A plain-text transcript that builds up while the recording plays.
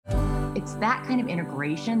It's that kind of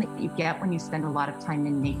integration that you get when you spend a lot of time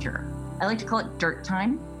in nature. I like to call it dirt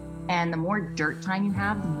time. And the more dirt time you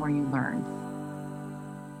have, the more you learn.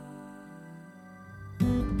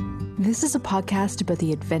 This is a podcast about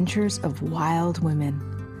the adventures of wild women.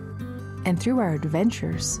 And through our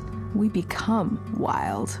adventures, we become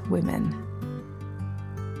wild women.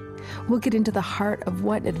 We'll get into the heart of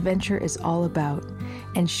what adventure is all about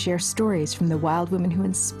and share stories from the wild women who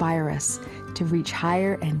inspire us to reach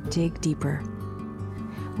higher and dig deeper.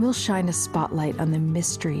 We'll shine a spotlight on the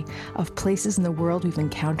mystery of places in the world we've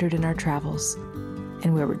encountered in our travels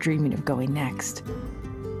and where we're dreaming of going next.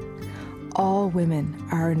 All women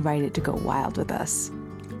are invited to go wild with us.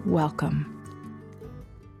 Welcome.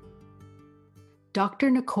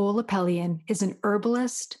 Dr. Nicole Apelian is an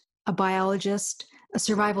herbalist, a biologist, a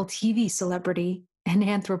survival TV celebrity, an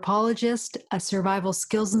anthropologist, a survival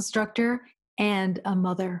skills instructor, and a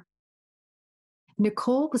mother.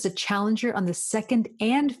 Nicole was a challenger on the 2nd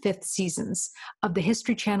and 5th seasons of the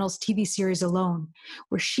History Channel's TV series Alone,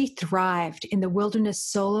 where she thrived in the wilderness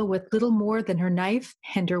solo with little more than her knife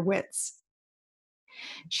and her wits.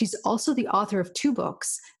 She's also the author of 2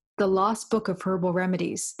 books, The Lost Book of Herbal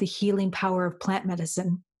Remedies, The Healing Power of Plant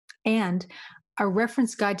Medicine, and A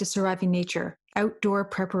Reference Guide to Surviving Nature, Outdoor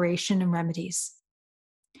Preparation and Remedies.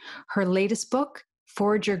 Her latest book,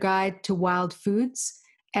 Forager Guide to Wild Foods,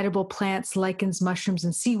 Edible Plants, Lichens, Mushrooms,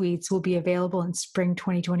 and Seaweeds, will be available in spring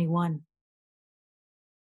 2021.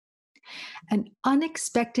 An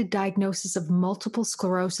unexpected diagnosis of multiple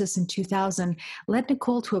sclerosis in 2000 led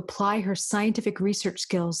Nicole to apply her scientific research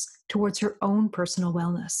skills towards her own personal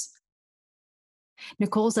wellness.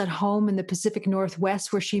 Nicole's at home in the Pacific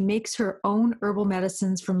Northwest, where she makes her own herbal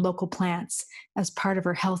medicines from local plants as part of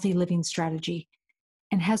her healthy living strategy,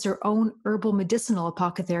 and has her own herbal medicinal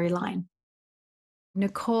apothecary line.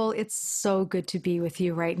 Nicole, it's so good to be with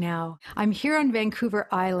you right now. I'm here on Vancouver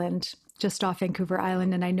Island, just off Vancouver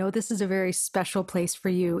Island, and I know this is a very special place for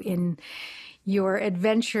you in your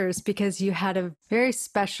adventures because you had a very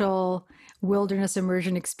special wilderness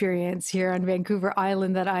immersion experience here on Vancouver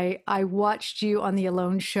Island that I watched you on the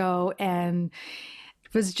Alone show and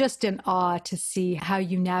was just in awe to see how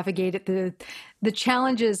you navigated the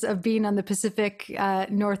challenges of being on the Pacific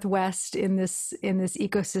Northwest in this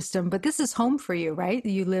ecosystem. But this is home for you, right?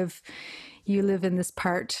 You live in this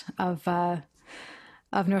part of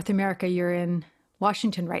North America. You're in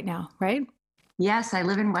Washington right now, right? Yes, I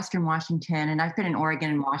live in Western Washington, and I've been in Oregon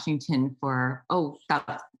and Washington for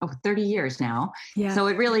about 30 years now. Yeah. So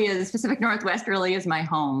it really is, Pacific Northwest really is my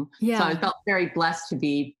home. Yeah. So I felt very blessed to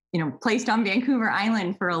be placed on Vancouver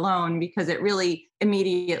Island for Alone, because it really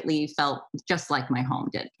immediately felt just like my home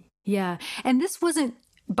did. Yeah. And this wasn't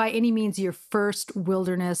by any means your first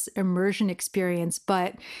wilderness immersion experience,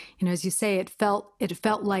 but, as you say, it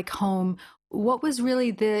felt like home. What was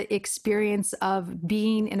really the experience of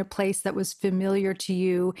being in a place that was familiar to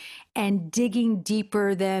you and digging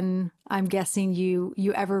deeper than I'm guessing you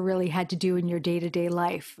ever really had to do in your day-to-day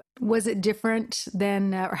life? Was it different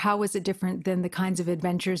than, or how was it different than the kinds of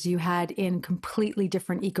adventures you had in completely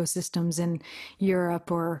different ecosystems in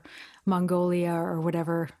Europe or Mongolia or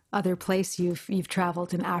whatever other place you've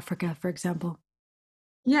traveled, in Africa, for example?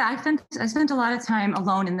 Yeah, I spent a lot of time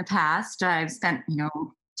alone in the past. I've spent,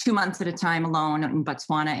 2 months at a time alone in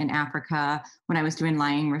Botswana in Africa. When I was doing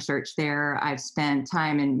lion research there, I've spent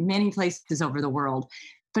time in many places over the world.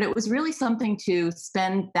 But it was really something to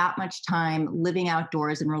spend that much time living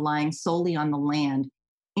outdoors and relying solely on the land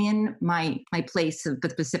in my place of the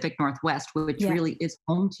Pacific Northwest, which really is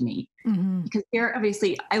home to me. Mm-hmm. Because here,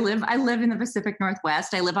 obviously, I live in the Pacific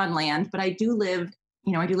Northwest. I live on land, but I do live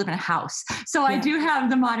in a house. So I do have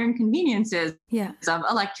the modern conveniences of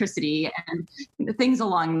electricity and things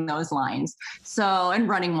along those lines. So, and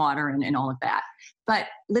running water and all of that. But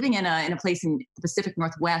living in a place in the Pacific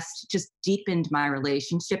Northwest just deepened my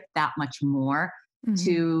relationship that much more,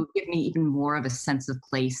 to give me even more of a sense of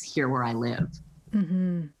place here where I live.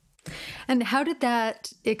 Mm-hmm. And how did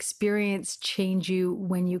that experience change you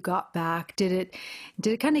when you got back? Did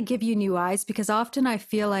it kind of give you new eyes? Because often I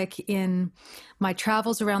feel like in my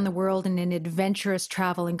travels around the world and in adventurous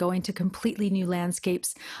travel and going to completely new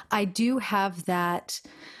landscapes, I do have that,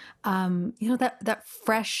 that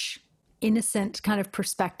fresh, innocent kind of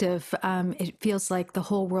perspective. It feels like the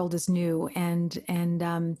whole world is new,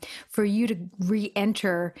 and for you to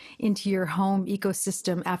re-enter into your home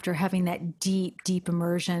ecosystem after having that deep, deep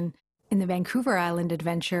immersion in the Vancouver Island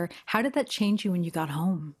adventure, how did that change you when you got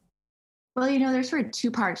home? Well, there's sort of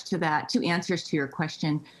 2 parts to that, 2 answers to your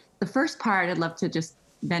question. The first part I'd love to just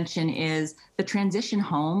mention is the transition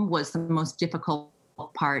home was the most difficult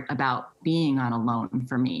part about being on Alone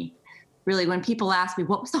for me. really, when people ask me,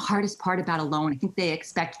 what was the hardest part about alone? I think they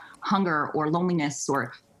expect hunger or loneliness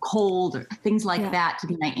or cold or things like Yeah. that to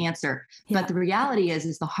be my answer. Yeah. But the reality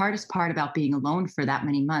is the hardest part about being alone for that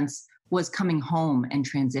many months was coming home and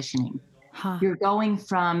transitioning. Huh. You're going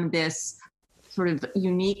from this sort of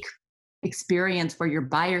unique experience where you're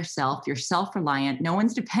by yourself, you're self reliant, no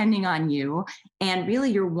one's depending on you, and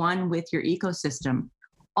really you're one with your ecosystem.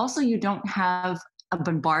 Also, you don't have a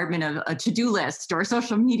bombardment of a to do list or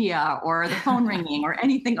social media or the phone ringing or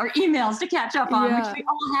anything or emails to catch up on, which Yeah. we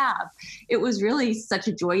all have. It was really such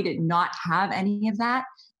a joy to not have any of that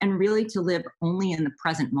and really to live only in the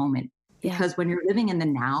present moment. Yeah. Because when you're living in the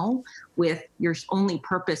now with your only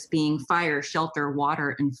purpose being fire, shelter,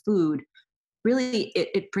 water, and food, really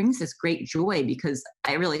it brings this great joy because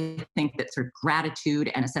I really think that sort of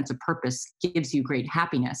gratitude and a sense of purpose gives you great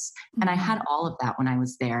happiness. And I Mm-hmm. had all of that when I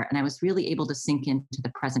was there, and I was really able to sink into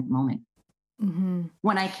the present moment. Mm-hmm.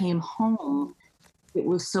 When I came home, it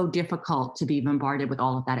was so difficult to be bombarded with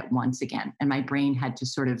all of that at once again. And my brain had to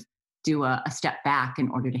sort of do a step back in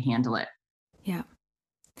order to handle it. Yeah.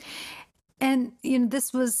 And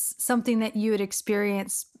this was something that you had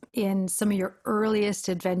experienced in some of your earliest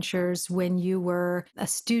adventures when you were a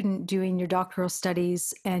student doing your doctoral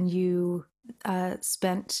studies, and you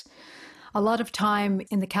spent a lot of time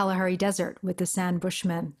in the Kalahari Desert with the San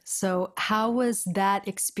Bushmen. So, how was that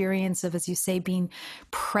experience of, as you say, being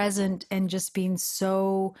present and just being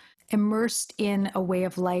so immersed in a way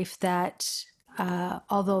of life that,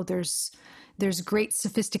 although there's great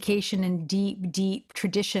sophistication and deep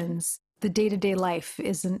traditions, the day-to-day life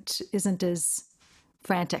isn't as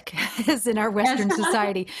frantic as in our Yes. Western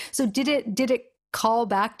society. So did it call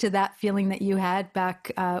back to that feeling that you had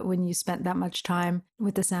back when you spent that much time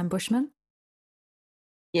with the San Bushmen?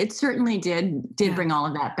 It certainly did Yeah. bring all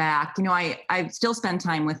of that back. I still spend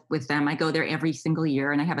time with them. I go there every single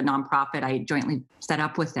year, and I have a nonprofit I jointly set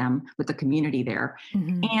up with them, with the community there.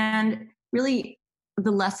 Hmm. And really,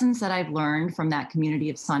 the lessons that I've learned from that community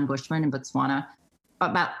of San Bushmen in Botswana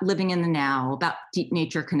about living in the now, about deep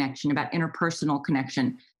nature connection, about interpersonal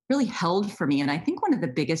connection, really held for me. And I think one of the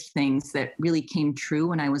biggest things that really came true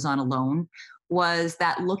when I was on alone was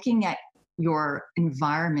that looking at your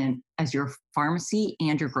environment as your pharmacy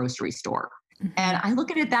and your grocery store. And Hmm. I look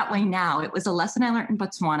at it that way now. It was a lesson I learned in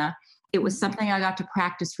Botswana. It was something I got to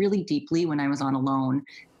practice really deeply when I was on alone.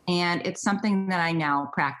 And it's something that I now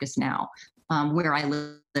practice now, where I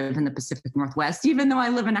live in the Pacific Northwest, even though I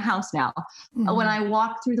live in a house now. When Hmm. I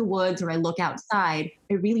walk through the woods or I look outside,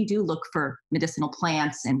 I really do look for medicinal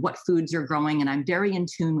plants and what foods are growing. And I'm very in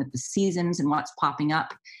tune with the seasons and what's popping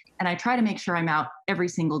up. And I try to make sure I'm out every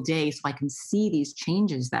single day so I can see these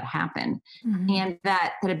changes that happen. Hmm. And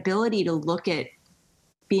that ability to look at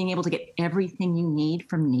being able to get everything you need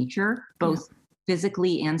from nature, Yeah. both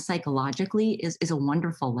physically and psychologically, is a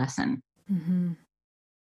wonderful lesson. Hmm.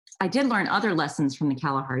 I did learn other lessons from the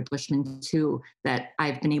Kalahari Bushmen too that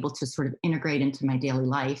I've been able to sort of integrate into my daily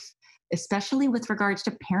life, especially with regards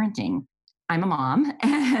to parenting. I'm a mom,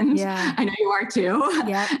 and Yeah. I know you are too.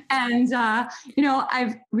 Yep. And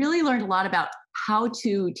I've really learned a lot about how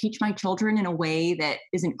to teach my children in a way that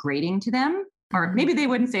isn't grating to them. Or Hmm. maybe they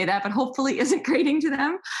wouldn't say that, but hopefully isn't grating to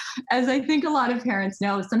them. As I think a lot of parents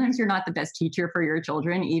know, sometimes you're not the best teacher for your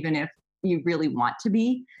children, even if you really want to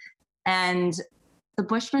be. And the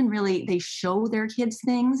Bushmen really, they show their kids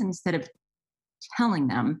things instead of telling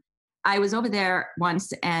them. I was over there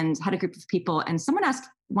once and had a group of people, and someone asked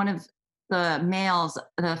one of the males,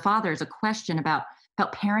 the fathers, a question about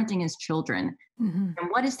parenting his children Hmm. and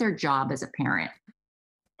what is their job as a parent.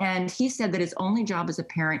 And he said that his only job as a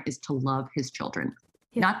parent is to love his children,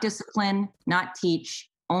 Yeah. not discipline, not teach,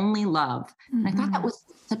 only love. And I thought that Hmm. was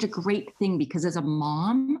such a great thing because as a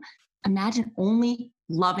mom, imagine only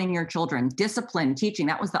loving your children, discipline, teaching.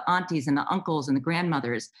 That was the aunties and the uncles and the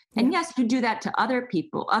grandmothers. And Yeah. yes, you do that to other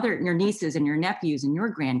people, your nieces and your nephews and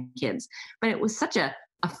your grandkids. But it was such a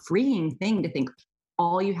freeing thing to think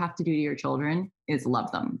all you have to do to your children is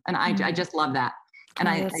love them. And I Mm. just love that. And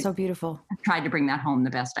Oh, I that's so beautiful. tried to bring that home the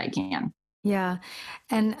best I can. Yeah.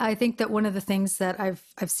 And I think that one of the things that I've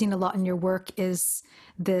seen a lot in your work is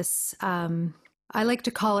this, I like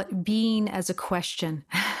to call it being as a question.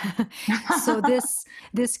 So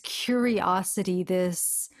this curiosity,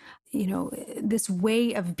 this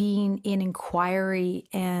way of being in inquiry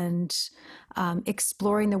and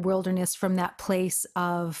exploring the wilderness from that place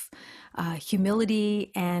of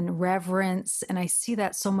humility and reverence. And I see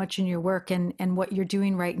that so much in your work and what you're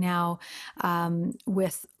doing right now,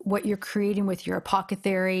 with what you're creating with your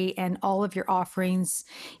apothecary and all of your offerings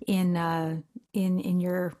in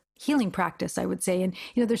your healing practice, I would say. And,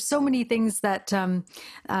 there's so many things that,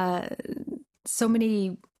 so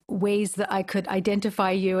many ways that I could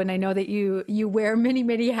identify you. And I know that you wear many,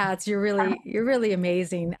 many hats. You're really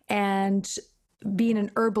amazing. And being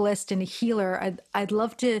an herbalist and a healer, I'd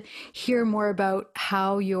love to hear more about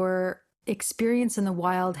how your experience in the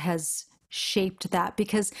wild has shaped that,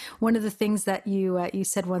 because one of the things that you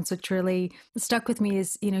said once, which really stuck with me,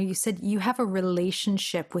 is you said you have a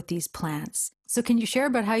relationship with these plants. So can you share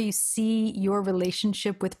about how you see your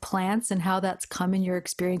relationship with plants and how that's come in your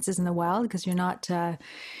experiences in the wild? Because you're not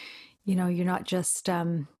you're not just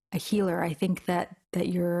a healer. I think that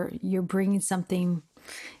you're bringing something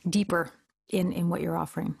deeper in what you're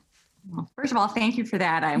offering. Well, first of all, thank you for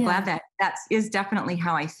that. I'm glad that is definitely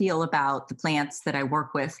how I feel about the plants that I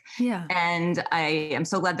work with. Yeah. And I am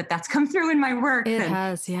so glad that that's come through in my work. It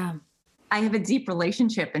has, yeah. I have a deep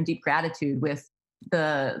relationship and deep gratitude with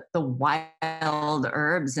the wild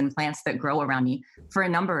herbs and plants that grow around me for a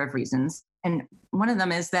number of reasons. And one of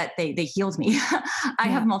them is that they healed me. I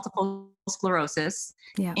have multiple sclerosis.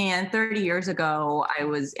 Yeah. And 30 years ago, I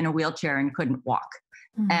was in a wheelchair and couldn't walk.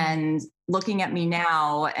 Mm-hmm. And looking at me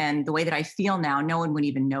now and the way that I feel now, no one would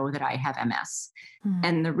even know that I have MS. Mm-hmm.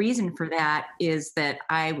 And the reason for that is that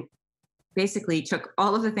I basically took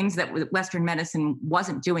all of the things that Western medicine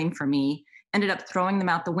wasn't doing for me, ended up throwing them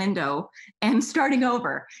out the window and starting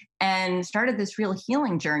over, and started this real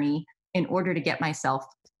healing journey in order to get myself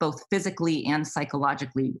both physically and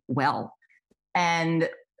psychologically well. And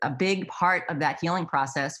a big part of that healing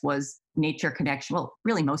process was nature connection. Well,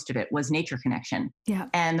 really most of it was nature connection. Yeah.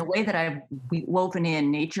 And the way that I've woven in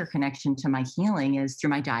nature connection to my healing is through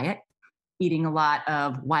my diet, eating a lot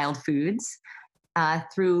of wild foods,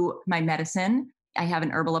 through my medicine. I have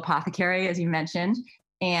an herbal apothecary, as you mentioned,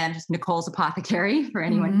 and just Nicole's Apothecary for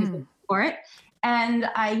anyone who's looking for it. And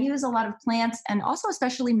I use a lot of plants and also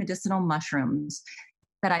especially medicinal mushrooms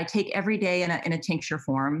that I take every day in a tincture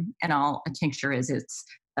form. And all a tincture is, it's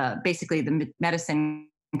basically the medicine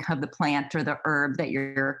of the plant or the herb that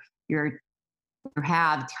you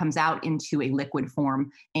have comes out into a liquid form,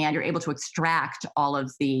 and you're able to extract all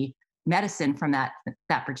of the medicine from that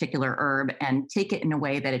particular herb and take it in a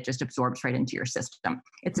way that it just absorbs right into your system.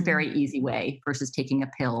 It's a very easy way versus taking a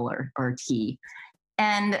pill or tea.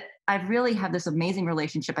 And I've really had this amazing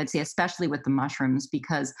relationship, I'd say, especially with the mushrooms,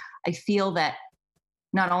 because I feel that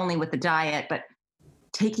not only with the diet, but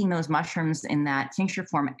taking those mushrooms in that tincture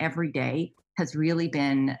form every day has really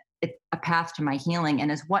been a path to my healing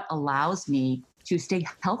and is what allows me to stay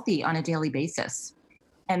healthy on a daily basis.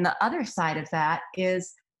 And the other side of that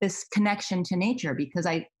is this connection to nature, because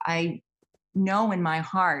I know in my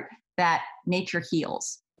heart that nature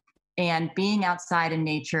heals, and being outside in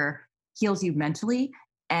nature heals you mentally,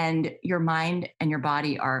 and your mind and your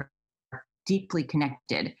body are deeply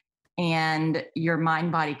connected. And your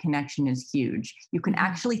mind-body connection is huge. You can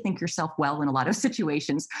actually think yourself well in a lot of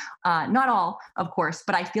situations. Not all, of course,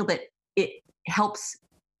 but I feel that it helps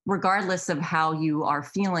regardless of how you are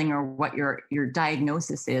feeling or what your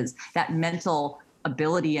diagnosis is. That mental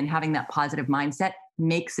ability and having that positive mindset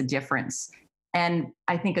makes a difference. And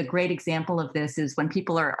I think a great example of this is when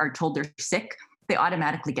people are told they're sick, they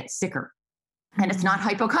automatically get sicker. And it's not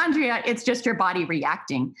hypochondria, it's just your body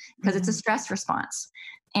reacting because it's a stress response.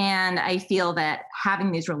 And I feel that having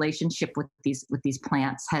these relationship with these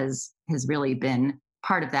plants has really been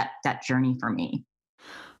part of that journey for me.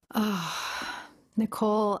 Oh,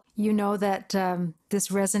 Nicole, you know that this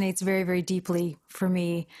resonates very, very deeply for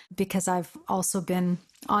me because I've also been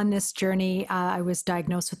on this journey. I was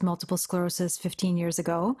diagnosed with multiple sclerosis 15 years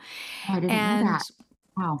ago. I didn't know that.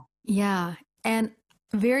 Wow. Yeah. And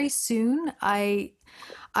very soon I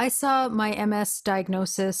saw my MS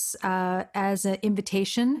diagnosis as an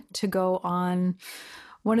invitation to go on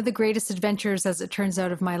one of the greatest adventures, as it turns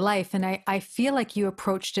out, of my life. And I feel like you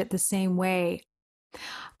approached it the same way.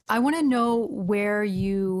 I want to know where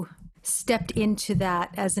you stepped into that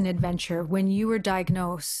as an adventure. When you were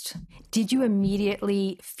diagnosed, did you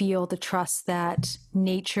immediately feel the trust that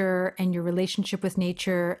nature and your relationship with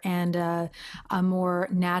nature and a more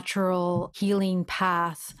natural healing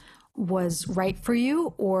path was right for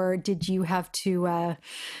you? Or did you have to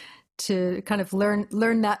kind of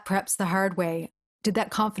learn that perhaps the hard way? Did that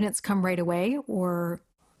confidence come right away, or?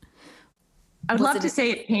 I would love to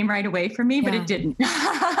say it came right away for me, but it didn't.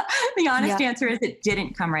 The honest answer is it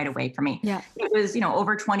didn't come right away for me. Yeah. It was,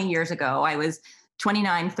 over 20 years ago. I was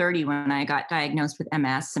 29, 30 when I got diagnosed with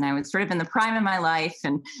MS, and I was sort of in the prime of my life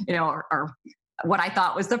and, or what I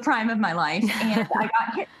thought was the prime of my life. And I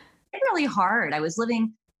got hit really hard. I was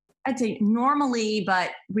living I'd say normally,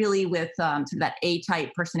 but really with sort of that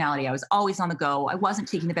A-type personality. I was always on the go. I wasn't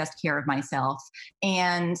taking the best care of myself.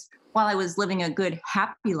 And while I was living a good,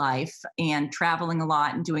 happy life and traveling a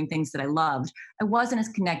lot and doing things that I loved, I wasn't as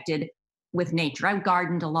connected with nature. I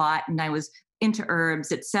gardened a lot and I was into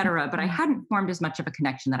herbs, et cetera, but I Mhm. hadn't formed as much of a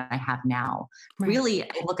connection that I have now. Right. Really,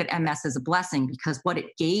 I look at MS as a blessing because what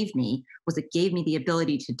it gave me was it gave me the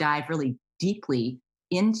ability to dive really deeply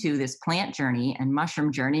into this plant journey and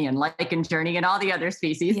mushroom journey and lichen journey and all the other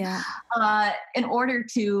species Yeah. in order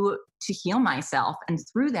to heal myself. And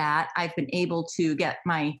through that, I've been able to get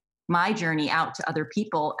my journey out to other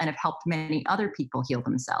people and have helped many other people heal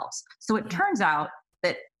themselves. So it Yeah. turns out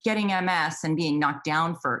that getting MS and being knocked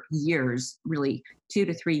down for years, really 2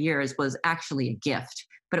 to 3 years, was actually a gift.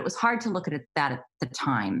 But it was hard to look at that at the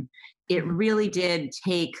time. It Mhm. really did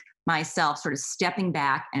take myself sort of stepping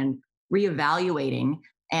back and reevaluating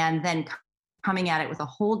and then coming at it with a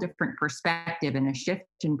whole different perspective and a shift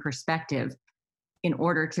in perspective in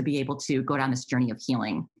order to be able to go down this journey of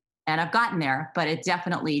healing. And I've gotten there, but it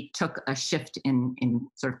definitely took a shift in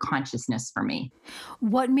sort of consciousness for me.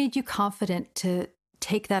 What made you confident to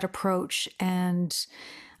take that approach? And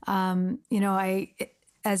I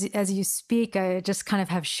as you speak, I just kind of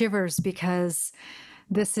have shivers because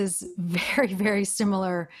this is very, very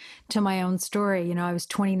similar to my own story. I was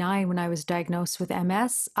 29 when I was diagnosed with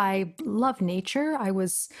MS. I love nature. I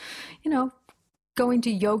was, you know, going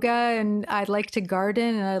to yoga and I liked to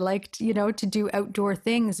garden and I liked, to do outdoor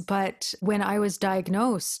things. But when I was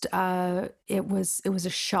diagnosed, it was a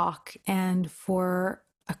shock. And for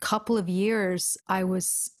a couple of years, I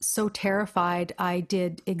was so terrified. I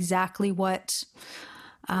did exactly what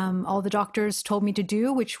all the doctors told me to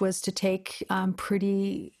do, which was to take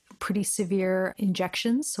pretty severe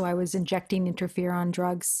injections. So I was injecting interferon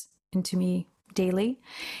drugs into me daily.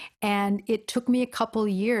 And it took me a couple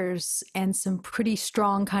years and some pretty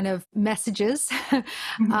strong kind of messages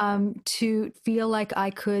Mhm. to feel like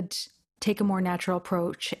I could take a more natural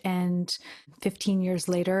approach. And 15 years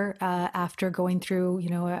later, after going through,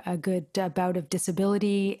 a good bout of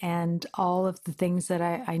disability and all of the things that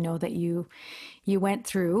I know that you went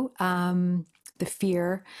through, the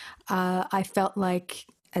fear, I felt like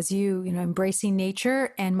as embracing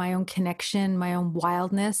nature and my own connection, my own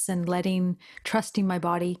wildness, and trusting my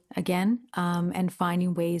body again, and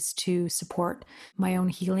finding ways to support my own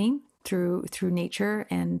healing through nature,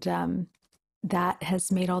 and that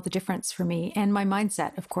has made all the difference for me and my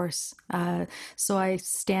mindset, of course. So I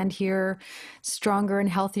stand here stronger and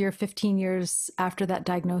healthier 15 years after that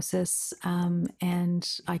diagnosis,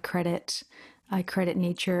 and I credit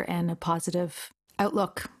nature and a positive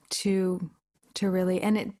outlook to really,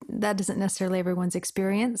 and that isn't necessarily everyone's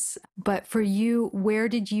experience, but for you, where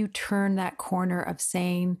did you turn that corner of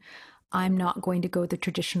saying, I'm not going to go the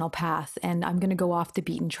traditional path and I'm going to go off the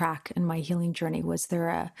beaten track in my healing journey? Was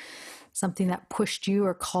there something that pushed you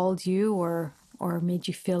or called you or made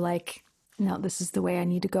you feel like, no, this is the way I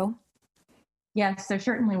need to go? Yes, there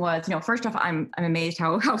certainly was. First off, I'm amazed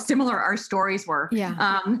how similar our stories were. Yeah.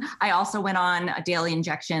 I also went on daily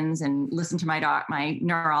injections and listened to my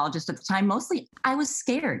neurologist at the time. Mostly, I was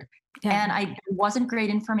scared, Yeah. and I wasn't great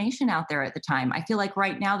information out there at the time. I feel like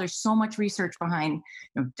right now there's so much research behind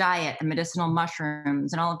diet and medicinal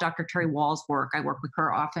mushrooms and all of Dr. Terry Wall's work. I work with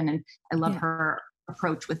her often, and I love Yeah. her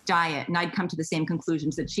approach with diet. And I'd come to the same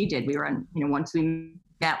conclusions that she did. We were on, once we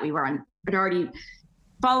met, we were on, had already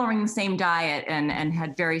following the same diet and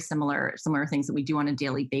had very similar things that we do on a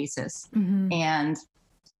daily basis. Hmm. And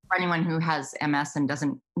for anyone who has MS and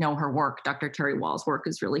doesn't know her work, Dr. Terry Wall's work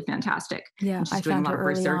is really fantastic. Yeah. And she's I doing a found lot her of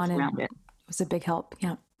early research on and around it. it was a big help.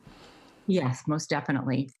 Yeah. Yes, most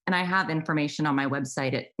definitely. And I have information on my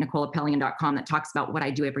website at nicolapellion.com that talks about what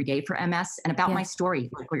I do every day for MS and about my Yes. story,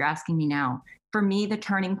 like what you're asking me now. For me, the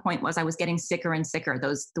turning point was I was getting sicker and sicker.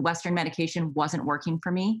 The Western medication wasn't working for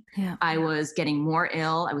me. Yeah. I was getting more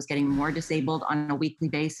ill. I was getting more disabled on a weekly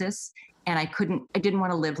basis. And I didn't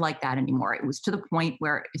want to live like that anymore. It was to the point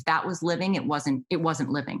where if that was living, it wasn't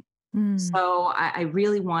living. Mm. So I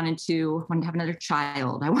really wanted to have another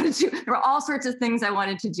child. There were all sorts of things I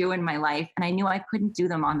wanted to do in my life. And I knew I couldn't do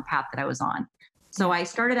them on the path that I was on. So I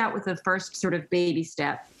started out with the first sort of baby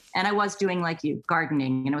step. And I was doing like you,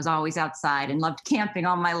 gardening, and I was always outside and loved camping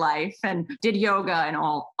all my life and did yoga and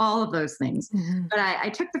all of those things. Hmm. But I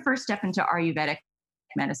took the first step into Ayurvedic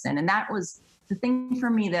medicine. And that was the thing for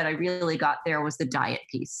me that I really got there was the diet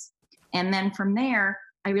piece. And then from there,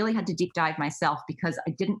 I really had to deep dive myself because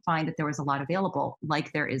I didn't find that there was a lot available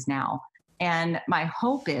like there is now. And my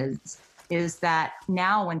hope is that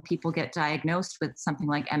now when people get diagnosed with something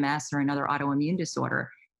like MS or another autoimmune disorder,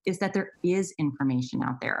 is that there is information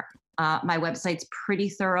out there. My website's pretty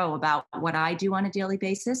thorough about what I do on a daily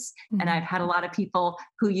basis. And I've had a lot of people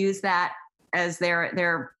who use that as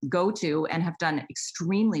their go-to and have done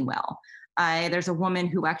extremely well. There's a woman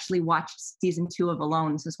who actually watched season 2 of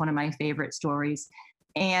Alone. This is one of my favorite stories.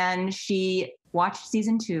 And she watched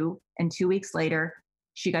season 2, and 2 weeks later,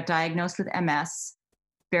 she got diagnosed with MS,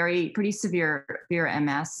 pretty severe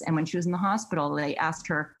MS. And when she was in the hospital, they asked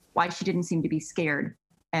her why she didn't seem to be scared.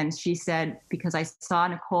 And she said, because I saw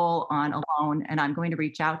Nicole on Alone, and I'm going to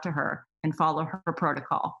reach out to her and follow her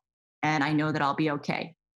protocol. And I know that I'll be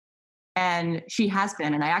okay. And she has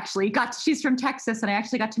been. And she's from Texas, and I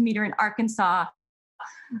actually got to meet her in Arkansas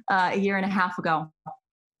a year and a half ago.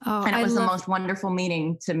 Oh, and it was the most wonderful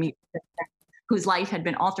meeting to meet whose life had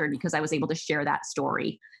been altered because I was able to share that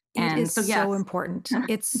story. And it is so important.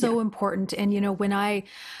 It's so important. And, when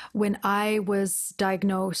I was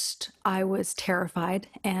diagnosed, I was terrified,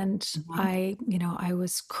 and I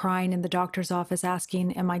was crying in the doctor's office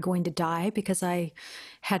asking, am I going to die? Because I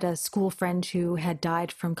had a school friend who had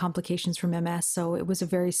died from complications from MS. So it was a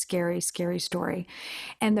very scary, scary story.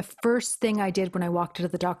 And the first thing I did when I walked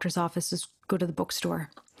into the doctor's office was go to the bookstore.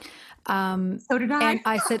 So did I. And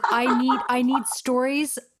I said, I need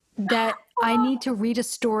stories that I need to read a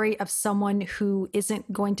story of someone who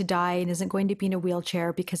isn't going to die and isn't going to be in a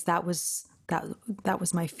wheelchair, because that was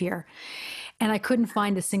my fear. And I couldn't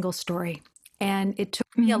find a single story. And it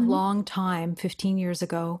took me a long time, 15 years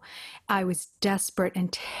ago. I was desperate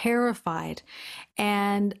and terrified,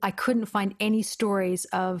 and I couldn't find any stories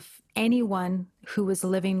of anyone who was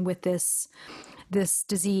living with this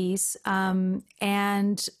disease.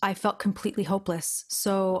 And I felt completely hopeless.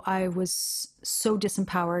 So I was so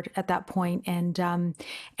disempowered at that point, and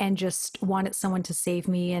just wanted someone to save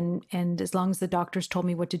me. And as long as the doctors told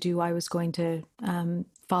me what to do, I was going to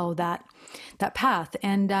follow that path.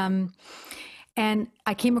 And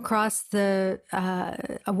I came across a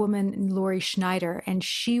woman, Lori Schneider, and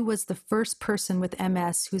she was the first person with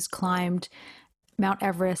MS who's climbed Mount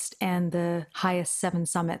Everest and the highest 7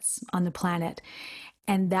 summits on the planet.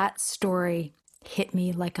 And that story hit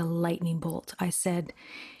me like a lightning bolt. I said,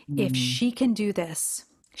 if she can do this,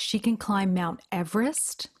 she can climb Mount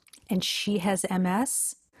Everest, and she has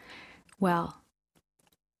MS. Well,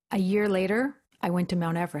 a year later, I went to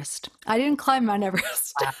Mount Everest. I didn't climb Mount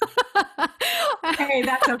Everest. Hey,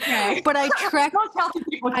 that's okay. But I trekked. Don't tell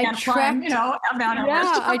people can't climb, Mount Everest.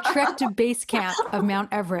 Yeah, I trekked to base camp of Mount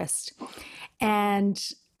Everest, and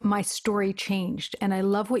my story changed. And I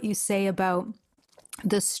love what you say about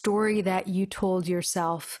the story that you told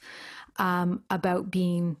yourself about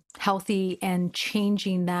being healthy and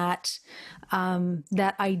changing that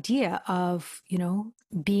idea of,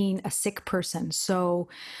 being a sick person. So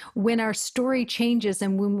when our story changes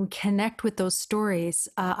and when we connect with those stories,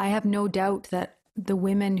 I have no doubt that the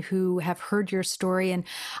women who have heard your story, and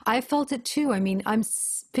I felt it too. I mean, I'm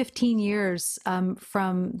 15 years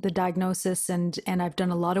from the diagnosis, and I've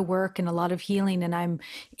done a lot of work and a lot of healing, and I'm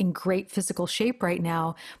in great physical shape right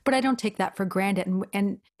now, but I don't take that for granted.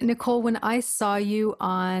 And Nicole, when I saw you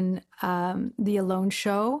on the Alone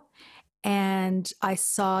show, and I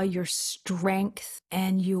saw your strength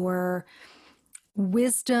and your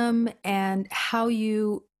wisdom and how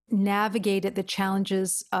you navigated the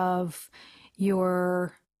challenges of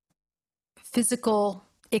your physical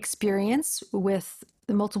experience with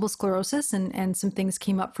the multiple sclerosis, and some things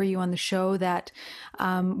came up for you on the show that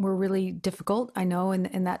were really difficult, I know,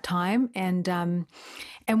 in that time. And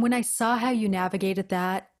when I saw how you navigated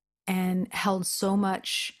that and held so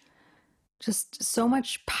much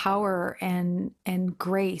power and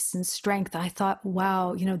grace and strength, I thought,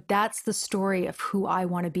 wow, that's the story of who I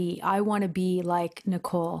want to be. I want to be like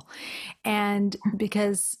Nicole. And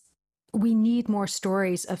because we need more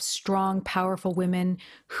stories of strong, powerful women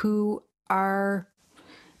who are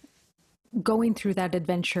going through that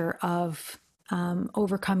adventure of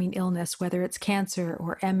overcoming illness, whether it's cancer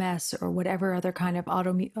or MS or whatever other kind of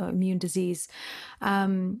autoimmune disease.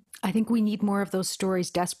 I think we need more of those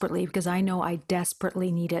stories desperately, because I know I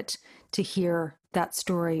desperately needed to hear that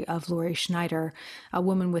story of Lori Schneider, a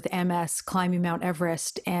woman with MS climbing Mount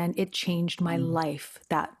Everest, and it changed my life,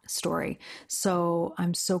 that story. So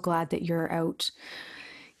I'm so glad that you're out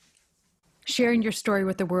sharing your story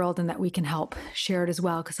with the world, and that we can help share it as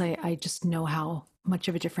well, because I just know how much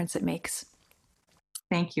of a difference it makes.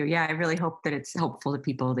 Thank you. Yeah, I really hope that it's helpful to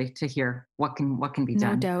people to hear what can be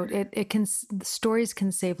done. No doubt. It can, stories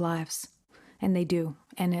can save lives, and they do.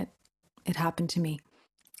 And it happened to me.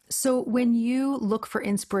 So when you look for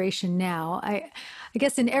inspiration now, I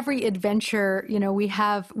guess in every adventure, we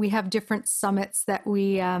have different summits that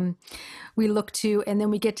we look to, and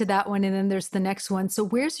then we get to that one, and then there's the next one. So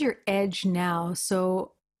where's your edge now?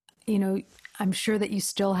 So, you know, I'm sure that you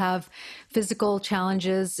still have physical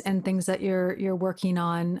challenges and things that you're working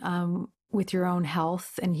on with your own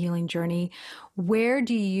health and healing journey. Where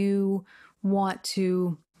do you want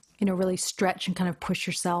to, really stretch and kind of push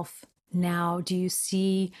yourself now? Do you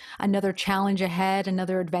see another challenge ahead,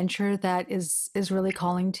 another adventure that is really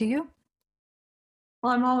calling to you?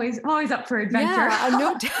 Well, I'm always up for adventure. Yeah,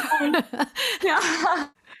 no Um, doubt. yeah.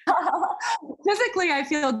 Physically, I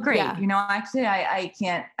feel great. Yeah, Actually, I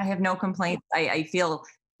can't, I have no complaints. I feel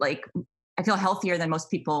like I feel healthier than most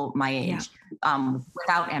people my yeah, age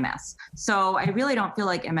without MS. So I really don't feel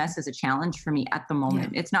like MS is a challenge for me at the yeah,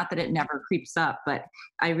 moment. It's not that it never creeps up, but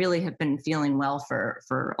I really have been feeling well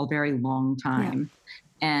for a very long yeah, time,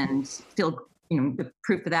 and feel. The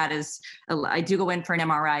proof of that is I do go in for an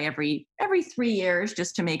MRI every 3 years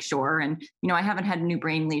just to make sure. And I haven't had a new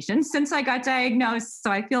brain lesion since I got diagnosed,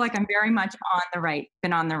 so I feel like I'm very much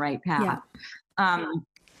been on the right yeah, path. Um,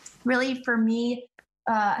 Really, for me,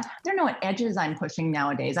 I don't know what edges I'm pushing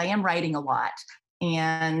nowadays. I am writing a lot.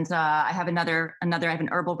 And I have I have an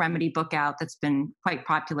herbal remedy book out that's been quite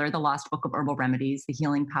popular, The Lost Book of Herbal Remedies, The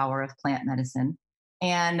Healing Power of Plant Medicine.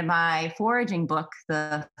 And my foraging book,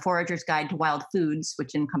 The Forager's Guide to Wild Foods,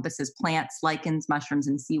 which encompasses plants, lichens, mushrooms,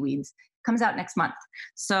 and seaweeds, comes out next month.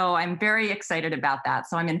 So I'm very excited about that.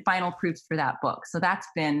 So I'm in final proofs for that book. So that's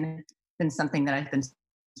been something that I've been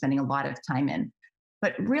spending a lot of time in.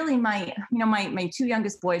 But really, my two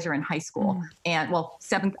youngest boys are in high school, mm, and well,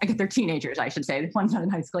 seven, I guess they're teenagers, I should say. One's not in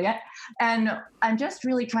high school yet. And I'm just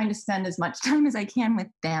really trying to spend as much time as I can with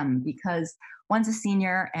them, because one's a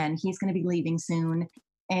senior and he's going to be leaving soon.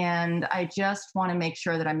 And I just want to make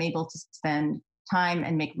sure that I'm able to spend time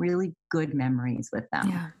and make really good memories with them.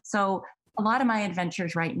 yeah, So a lot of my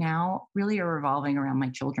adventures right now really are revolving around my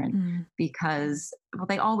children, mm, because, well,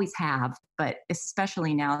 they always have, but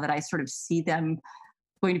especially now that I sort of see them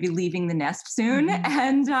going to be leaving the nest soon. mhm,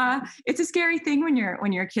 And it's a scary thing when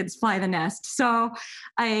your kids fly the nest. So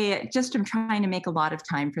I just am trying to make a lot of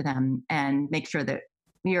time for them and make sure that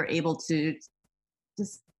we are able to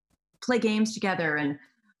just play games together and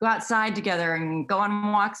go outside together and go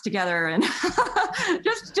on walks together, and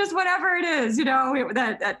just whatever it is,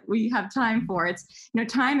 that we have time for. It's,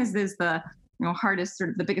 time is the hardest,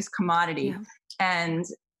 sort of the biggest commodity. yeah, And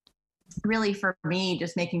really, for me,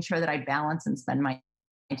 just making sure that I balance and spend my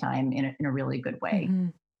time in a really good way.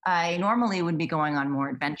 mhm, I normally would be going on more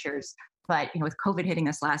adventures, but with COVID hitting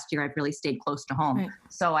us last year, I've really stayed close to home. right,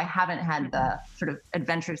 So I haven't had the sort of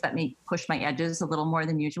adventures that may push my edges a little more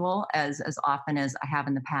than usual as often as I have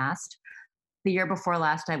in the past. The year before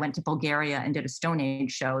last, I went to Bulgaria and did a Stone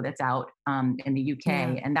Age show that's out in the yeah,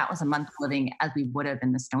 UK, and that was a month living as we would have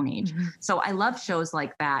in the Stone Age. mhm, So I love shows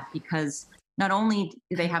like that, because not only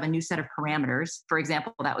do they have a new set of parameters, for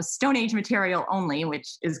example, that was Stone Age material only,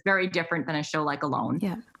 which is very different than a show like Alone,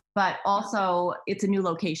 yeah, but also it's a new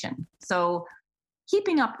location. So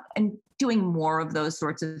keeping up and doing more of those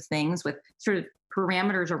sorts of things with sort of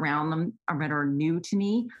parameters around them that are new to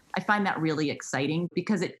me, I find that really exciting,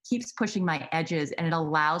 because it keeps pushing my edges and it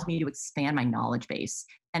allows me to expand my knowledge base.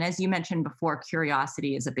 And as you mentioned before,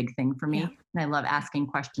 curiosity is a big thing for yeah. me. And I love asking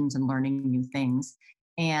questions and learning new things.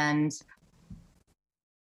 And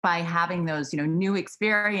by having those, new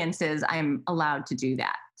experiences, I'm allowed to do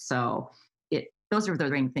that. So those are the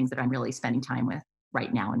main things that I'm really spending time with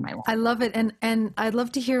right now in my life. I love it, and I'd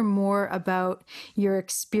love to hear more about your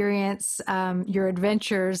experience, your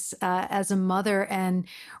adventures as a mother and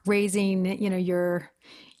raising, your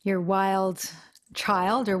wild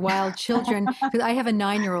child or wild children. Because I have a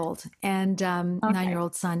 9-year-old and Okay.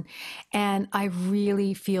 9-year-old son, and I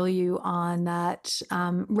really feel you on that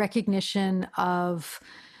recognition of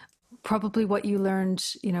probably what you learned,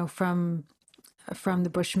 from the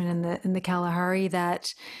Bushmen and the Kalahari,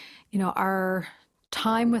 that our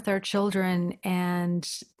time with our children and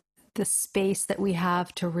the space that we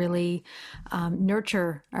have to really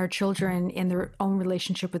nurture our children in their own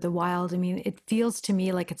relationship with the wild. I mean, it feels to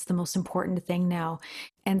me like it's the most important thing now.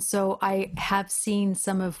 And so I have seen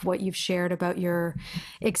some of what you've shared about your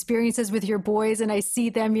experiences with your boys, and I see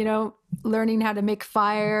them, learning how to make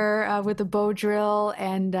fire with a bow drill,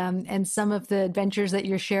 and some of the adventures that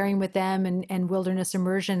you're sharing with them, and wilderness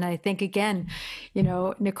immersion. I think again,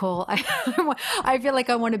 Nicole, I feel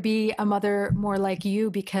like I want to be a mother more like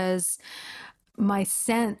you, because my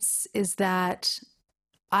sense is that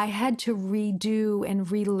I had to redo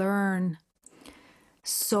and relearn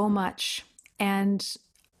so much. And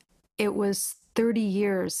it was 30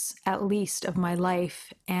 years at least of my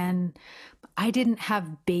life, and I didn't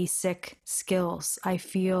have basic skills. I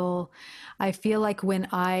feel like when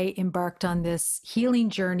I embarked on this healing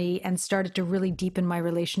journey and started to really deepen my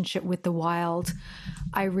relationship with the wild,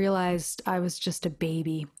 I realized I was just a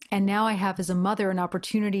baby. And now I have, as a mother, an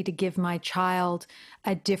opportunity to give my child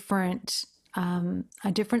a different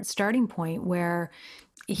starting point where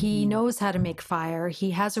he knows how to make fire.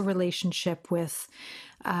 He has a relationship with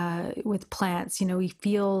plants. He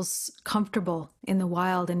feels comfortable in the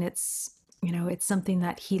wild, and it's something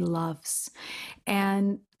that he loves.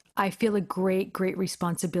 And I feel a great, great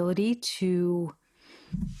responsibility to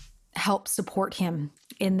help support him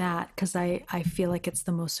in that, because I feel like it's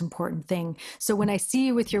the most important thing. So when I see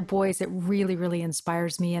you with your boys, it really, really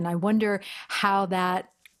inspires me. And I wonder how that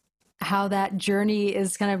journey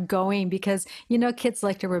is kind of going, because, kids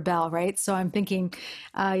like to rebel, right? So I'm thinking,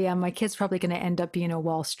 yeah, my kid's probably going to end up being a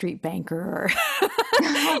Wall Street banker, or,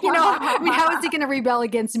 how is he going to rebel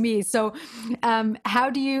against me? So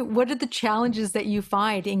what are the challenges that you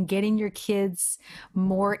find in getting your kids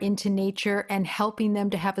more into nature and helping them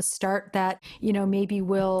to have a start that, maybe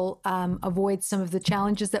will avoid some of the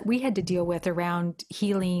challenges that we had to deal with around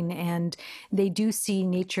healing, and they do see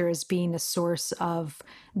nature as being a source of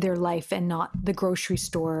their life and not the grocery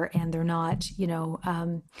store, and they're not,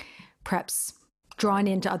 perhaps drawn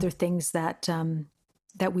into other things that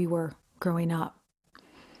we were growing up?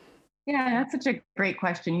 Yeah, that's such a great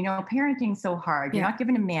question. Parenting's so hard. You're not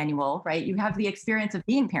given a manual, right? You have the experience of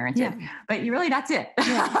being parented, but that's it.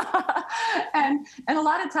 Yeah. and a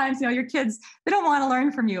lot of times, your kids, they don't want to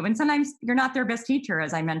learn from you. And sometimes you're not their best teacher,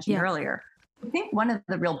 as I mentioned earlier. I think one of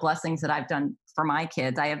the real blessings that I've done for my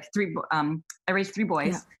kids, I have I raised 3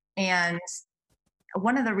 boys, and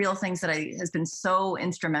one of the real things that has been so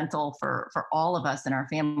instrumental for all of us in our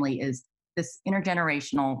family is this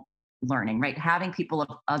intergenerational learning, right? Having people of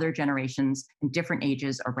other generations and different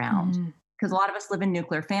ages around. Because a lot of us live in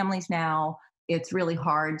nuclear families now. It's really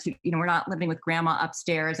hard to, we're not living with grandma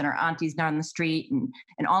upstairs and our aunties down the street,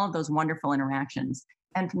 and all of those wonderful interactions.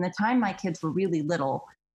 And from the time my kids were really little,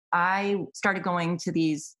 I started going to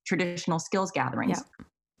these traditional skills gatherings.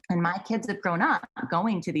 And my kids have grown up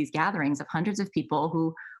going to these gatherings of hundreds of people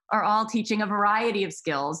who are all teaching a variety of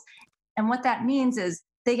skills. And what that means is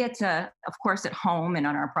they get to, of course, at home and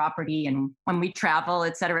on our property and when we travel,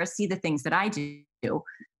 et cetera, see the things that I do.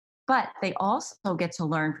 But they also get to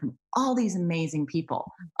learn from all these amazing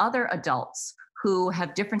people, other adults who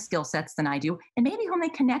have different skill sets than I do, and maybe whom they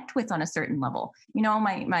connect with on a certain level.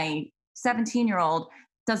 My 17-year-old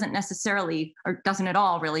doesn't necessarily, or doesn't at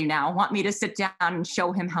all really now, want me to sit down and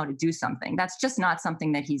show him how to do something. That's just not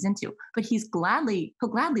something that he's into. But he'll gladly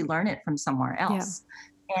learn it from somewhere else.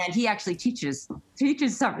 And he actually teaches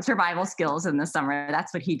survival skills in the summer.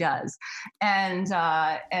 That's what he does. And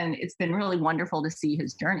it's been really wonderful to see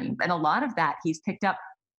his journey. And a lot of that he's picked up.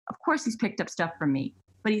 Of course, he's picked up stuff from me,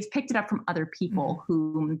 but he's picked it up from other people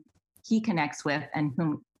whom he connects with and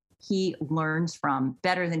whom he learns from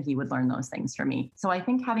better than he would learn those things from me. So I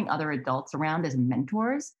think having other adults around as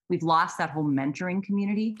mentors, we've lost that whole mentoring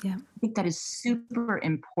community. I think that is super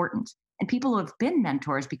important. And people who have been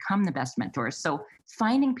mentors become the best mentors. So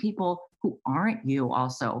finding people who aren't you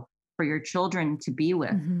also for your children to be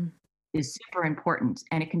with is super important.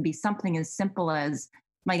 And it can be something as simple as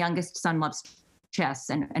my youngest son loves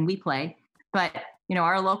chess and we play, but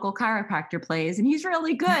our local chiropractor plays and he's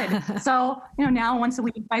really good. So, now once a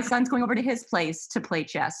week, my son's going over to his place to play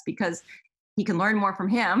chess because he can learn more from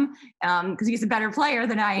him because he's a better player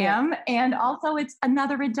than I am. And also it's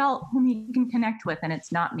another adult whom he can connect with and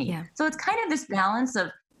it's not me. So it's kind of this balance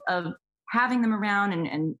of having them around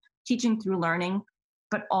and teaching through learning,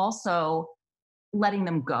 but also letting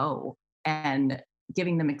them go and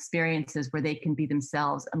giving them experiences where they can be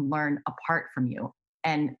themselves and learn apart from you.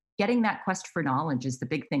 And getting that quest for knowledge is the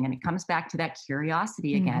big thing. And it comes back to that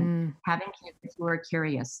curiosity again, having kids who are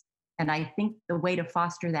curious. And I think the way to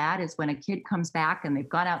foster that is when a kid comes back and they've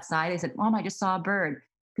gone outside, they said, Mom, I just saw a bird.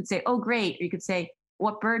 You could say, oh, great. Or you could say,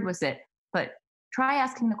 what bird was it? But try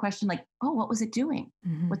asking the question like, oh, what was it doing?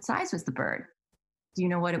 What size was the bird? Do you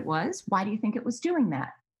know what it was? Why do you think it was doing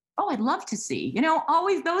that? Oh, I'd love to see,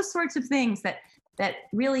 always those sorts of things that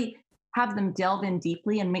really have them delve in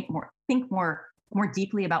deeply and think more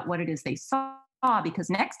deeply about what it is they saw, because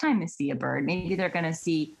next time they see a bird, maybe they're going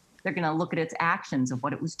to look at its actions of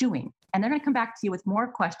what it was doing. And they're going to come back to you with more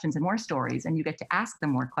questions and more stories, and you get to ask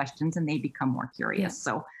them more questions and they become more curious.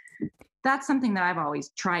 So that's something that I've always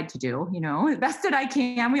tried to do, the best that I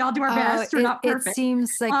can. We all do our Oh, best. We're not it perfect.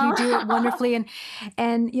 seems like you do it Um, wonderfully, and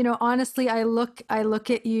honestly, I look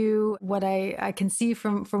at you, what I can see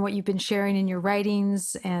from what you've been sharing in your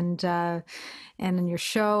writings and in your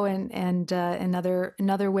show and in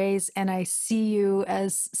other ways, and I see you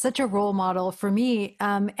as such a role model for me.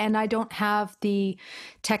 And I don't have the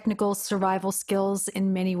technical survival skills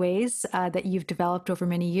in many ways that you've developed over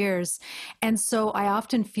many years, and so I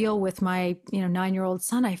often feel with my 9-year-old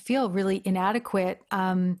son, I feel really inadequate.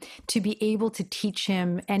 To be able to teach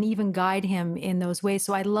him and even guide him in those ways.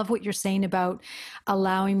 So I love what you're saying about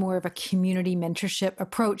allowing more of a community mentorship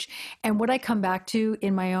approach. And what I come back to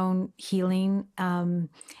in my own healing and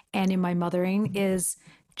in my mothering is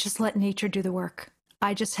just let nature do the work.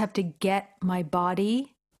 I just have to get my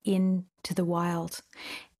body into the wild,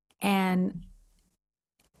 and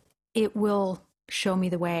it will show me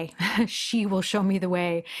the way. She will show me the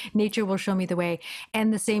way. Nature will show me the way.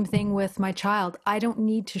 And the same thing with my child. I don't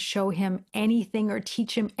need to show him anything or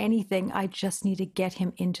teach him anything. I just need to get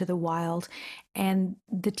him into the wild, and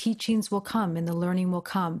the teachings will come and the learning will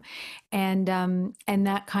come. And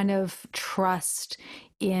that kind of trust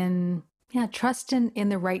in, trust in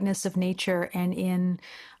the rightness of nature and in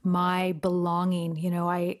my belonging.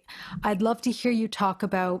 I'd love to hear you talk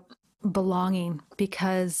about belonging,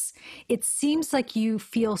 because it seems like you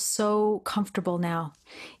feel so comfortable now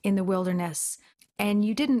in the wilderness, and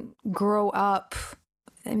you didn't grow up.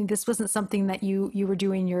 I mean, this wasn't something that you were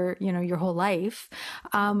doing your whole life.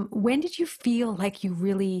 When did you feel like you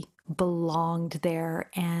really belonged there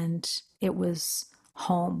and it was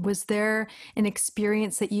home? Was there an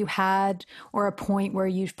experience that you had, or a point where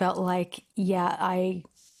you felt like, yeah,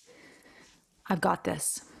 I've got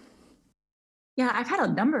this? Yeah, I've had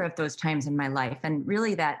a number of those times in my life, and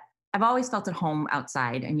really that I've always felt at home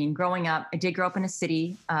outside. I mean, growing up, I did grow up in a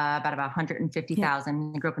city, about Yeah.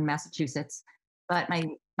 150,000. I grew up in Massachusetts, but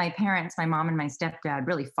my parents, my mom and my stepdad,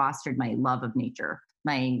 really fostered my love of nature.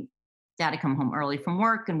 My dad would come home early from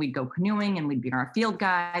work, and we'd go canoeing, and we'd be in our field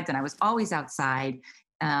guides, and I was always outside.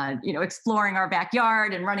 Exploring our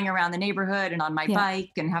backyard and running around the neighborhood and on my Yeah.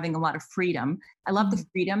 bike and having a lot of freedom. I love the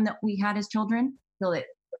Mhm. freedom that we had as children. I feel that,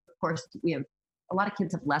 of course, we have a lot of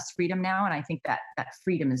kids have less freedom now, and I think that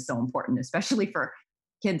freedom is so important, especially for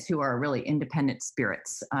kids who are really independent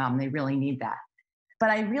spirits. They really need that. But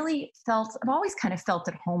I've always kind of felt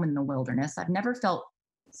at home in the wilderness. I've never felt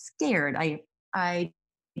scared. I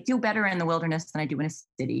do better in the wilderness than I do in a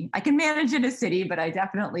city. I can manage in a city, but I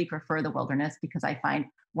definitely prefer the wilderness because I find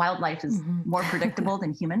wildlife is Mhm. more predictable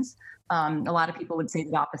than humans. A lot of people would say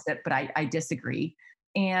the opposite, but I disagree.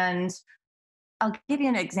 And I'll give you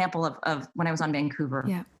an example of when I was on Vancouver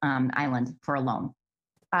Yeah. Island for Alone.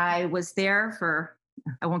 I was there for,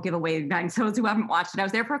 I won't give away those who haven't watched it. I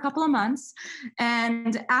was there for a couple of months.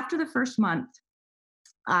 And after the first month,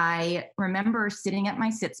 I remember sitting at my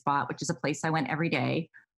sit spot, which is a place I went every day.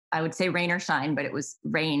 I would say rain or shine, but it was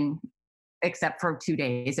rain, except for 2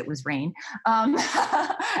 days, it was rain. Um,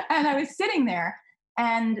 and I was sitting there,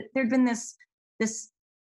 and there'd been this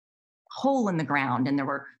hole in the ground, and there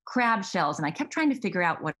were crab shells, and I kept trying to figure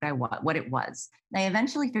out what it was. And I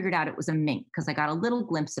eventually figured out it was a mink because I got a little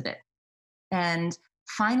glimpse of it. And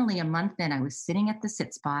finally, a month in, I was sitting at the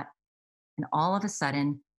sit spot, and all of a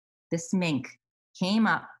sudden this mink came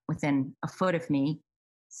up within a foot of me,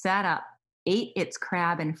 sat up, ate its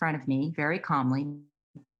crab in front of me very calmly,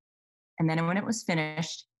 and then when it was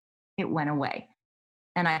finished, it went away.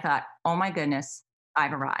 And I thought, oh my goodness,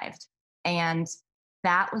 I've arrived. And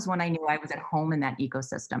that was when I knew I was at home in that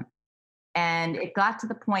ecosystem. And it got to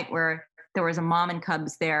the point where there was a mom and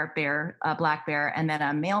cubs there, a black bear, and then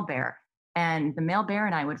a male bear. And the male bear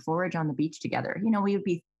and I would forage on the beach together. We would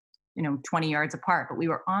be, 20 yards apart, but we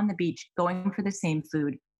were on the beach going for the same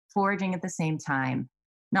food, foraging at the same time,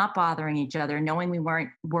 not bothering each other, knowing we weren't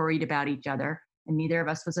worried about each other, and neither of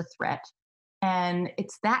us was a threat. And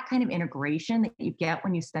it's that kind of integration that you get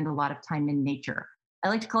when you spend a lot of time in nature. I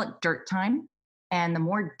like to call it dirt time. And the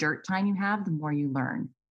more dirt time you have, the more you learn.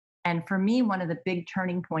 And for me, one of the big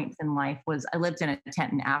turning points in life was I lived in a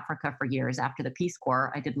tent in Africa for years after the Peace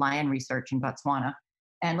Corps. I did lion research in Botswana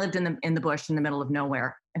and lived in the bush in the middle of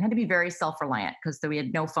nowhere and had to be very self-reliant because we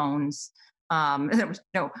had no phones. There was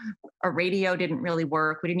no a radio didn't really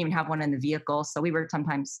work. We didn't even have one in the vehicle, so we were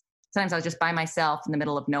sometimes I was just by myself in the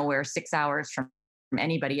middle of nowhere, 6 hours from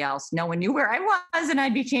anybody else. No one knew where I was, and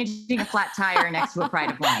I'd be changing a flat tire next to a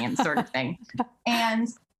pride of lions, sort of thing. And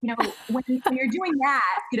when you're doing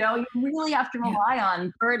that, you really have to Yeah. rely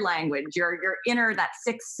on bird language, your inner that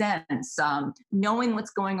sixth sense, knowing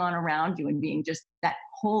what's going on around you and being just that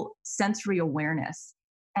whole sensory awareness.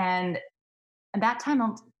 And And that time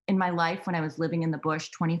in my life when I was living in the bush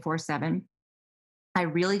 24/7, I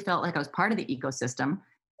really felt like I was part of the ecosystem,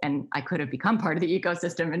 and I could have become part of the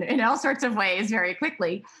ecosystem in all sorts of ways very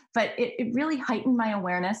quickly. But it really heightened my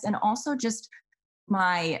awareness, and also just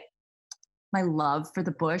my my love for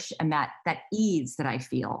the bush, and that ease that I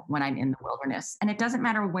feel when I'm in the wilderness. And it doesn't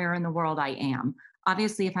matter where in the world I am.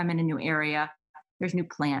 Obviously, if I'm in a new area, there's new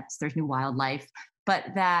plants, there's new wildlife. But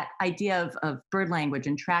that idea of bird language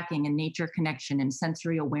and tracking and nature connection and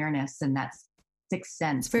sensory awareness and that sixth It's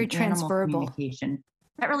sense very and animal transferable. communication,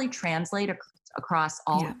 that really translate across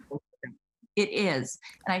all Yeah. of those. It is.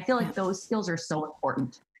 And I feel Yeah. like those skills are so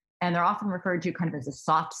important. And they're often referred to kind of as the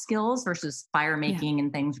soft skills versus fire Yeah. making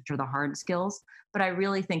and things, which are the hard skills. But I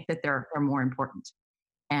really think that they're more important.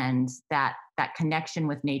 And that connection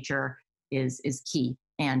with nature is key,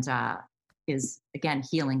 and is again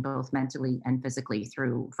healing both mentally and physically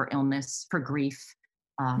through for illness, for grief,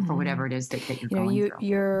 for Hmm. whatever it is that you're You know, going through.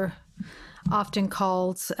 you're often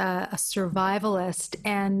called a survivalist,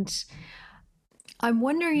 and I'm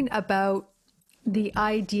wondering about the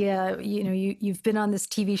idea. You know, you've been on this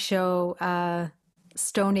TV show,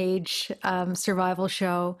 Stone Age survival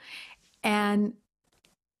show, and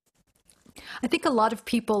I think a lot of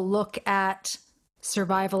people look at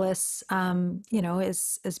survivalists, you know,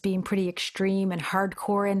 as being pretty extreme and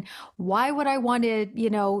hardcore. And why would I want to, you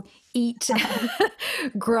know, eat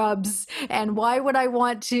grubs? And why would I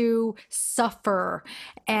want to suffer?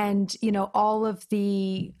 And you know, all of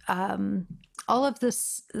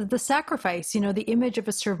this, the sacrifice, you know, the image of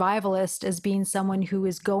a survivalist as being someone who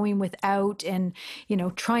is going without and, you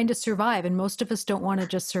know, trying to survive. And most of us don't want to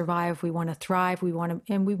just survive. We want to thrive. We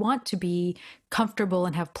want to be comfortable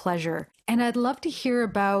and have pleasure. And I'd love to hear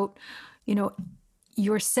about, you know,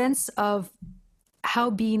 your sense of how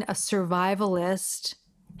being a survivalist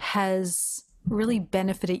has really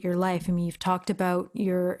benefited your life. I mean, you've talked about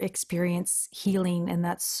your experience healing, and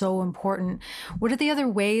that's so important. What are the other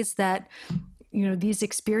ways that, you know, these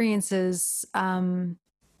experiences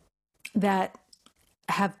that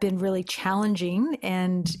have been really challenging,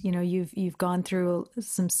 and you know, you've gone through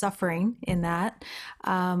some suffering in that,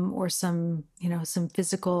 or some, you know, some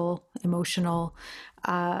physical, emotional,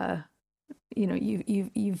 you know,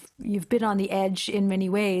 you've been on the edge in many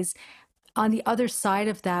ways. On the other side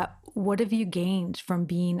of that, what have you gained from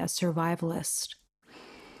being a survivalist?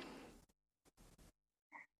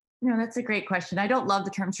 That's a great question. I don't love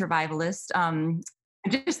the term survivalist. I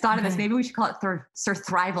just thought of this. Okay. Maybe we should call it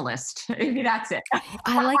surthrivalist. Maybe that's it.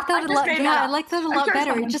 I like that I a just lot. made that Yeah, I up. like that a I'm lot sure better.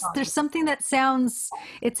 It someone just, thought of there's it. something that sounds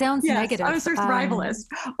Yes, I'm a negative. survivalist.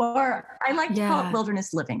 Or I like to call it Yeah,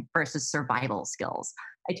 wilderness living versus survival skills.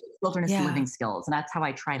 I teach wilderness yeah, living skills, and that's how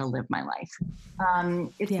I try to live my life.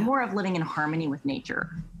 It's yeah. more of living in harmony with nature.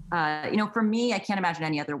 For me, I can't imagine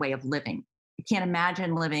any other way of living. I can't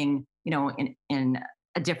imagine living, in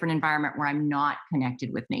a different environment where I'm not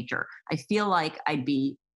connected with nature. I feel like I'd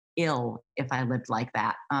be ill if I lived like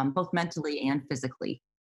that, both mentally and physically.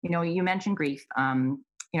 You mentioned grief.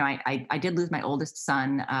 I did lose my oldest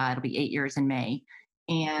son. It'll be 8 years in May.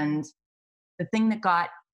 And the thing that got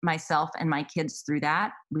myself and my kids through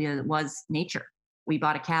that was nature. We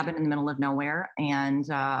bought a cabin in the middle of nowhere, and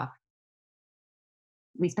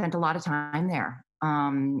we spent a lot of time there.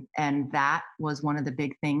 And that was one of the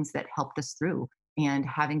big things that helped us through. And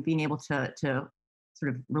having been able to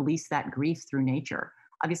sort of release that grief through nature.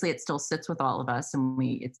 Obviously, it still sits with all of us, and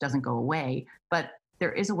it doesn't go away. But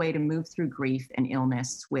there is a way to move through grief and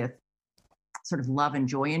illness with sort of love and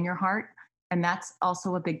joy in your heart. And that's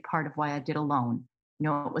also a big part of why I did Alone.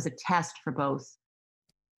 It was a test for both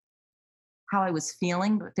how I was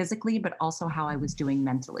feeling physically, but also how I was doing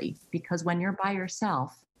mentally. Because when you're by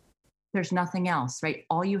yourself, there's nothing else, right?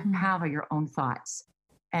 All you Mm. have are your own thoughts.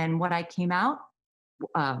 And what I came out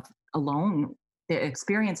of alone, the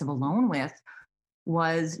experience of alone with,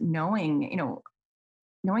 was knowing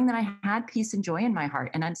that I had peace and joy in my heart,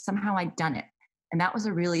 and somehow I'd done it. And that was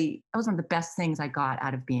one of the best things I got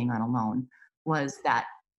out of being on Alone, was that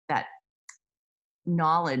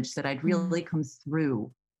knowledge that I'd Mm. really come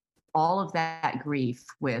through all of that grief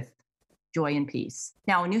with joy and peace.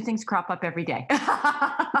 Now, new things crop up every day.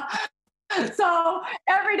 So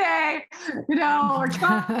every day, we're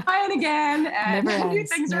trying again, and Never new ends,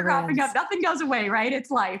 things are never cropping up. ends. Nothing goes away, right? It's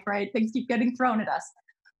life, right? Things keep getting thrown at us.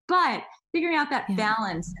 But figuring out that Yeah,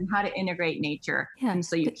 balance and how to integrate nature, yeah, and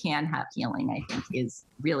so you can have healing, I think, is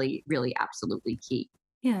really, really absolutely key.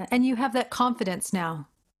 yeah. And you have that confidence now.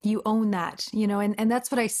 You own that, you know, and that's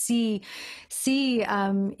what I see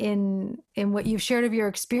in what you've shared of your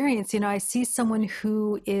experience. You know, I see someone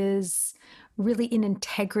who is really in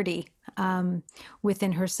integrity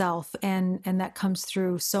within herself, and that comes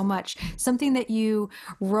through so much. Something that you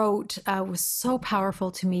wrote was so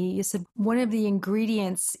powerful to me. You said one of the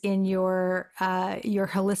ingredients in your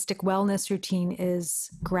holistic wellness routine is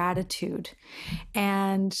gratitude,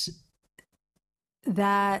 and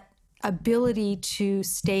that ability to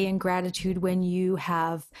stay in gratitude when you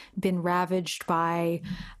have been ravaged by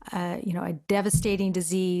a devastating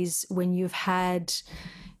disease, when you've had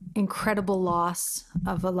incredible loss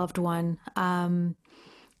of a loved one,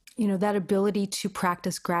 that ability to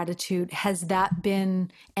practice gratitude, has that been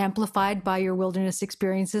amplified by your wilderness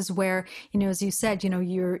experiences where, as you said,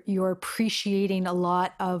 you're appreciating a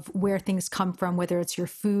lot of where things come from, whether it's your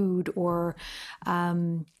food or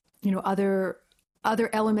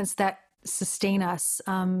other elements that sustain us,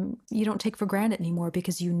 you don't take for granted anymore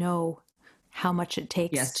because you know how much it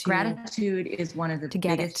takes. Yes, gratitude is one of the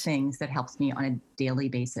biggest things that helps me on a daily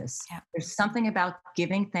basis. Yeah. There's something about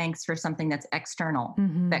giving thanks for something that's external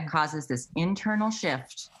that causes this internal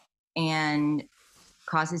shift and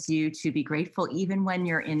causes you to be grateful even when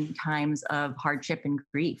you're in times of hardship and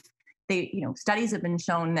grief. Studies have been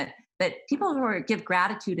shown that people who give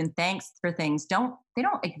gratitude and thanks for things don't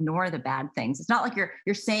ignore the bad things. It's not like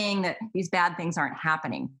you're saying that these bad things aren't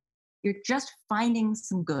happening. You're just finding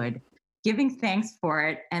some good, giving thanks for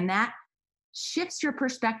it, and that shifts your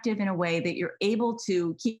perspective in a way that you're able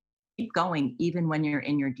to keep going even when you're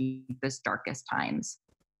in your deepest, darkest times.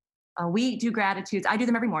 We do gratitudes. I do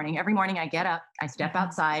them every morning. Every morning I get up, I step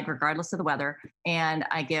outside regardless of the weather, and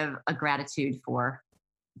I give a gratitude for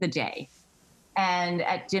the day. And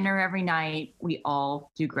at dinner every night, we all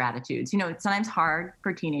do gratitudes. It's sometimes hard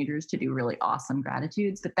for teenagers to do really awesome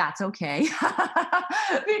gratitudes, but that's okay.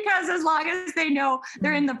 Because as long as they know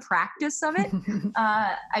they're in the practice of it,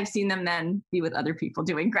 I've seen them then be with other people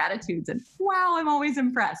doing gratitudes. And wow, I'm always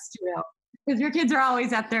impressed, because your kids are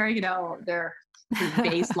always at their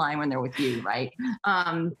baseline when they're with you, right?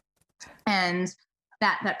 And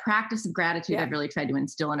that practice of gratitude, I've really tried to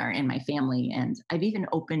instill in my family. And I've even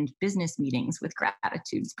opened business meetings with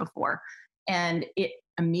gratitudes before. And it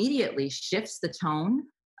immediately shifts the tone.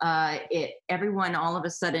 Everyone all of a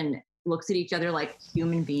sudden looks at each other like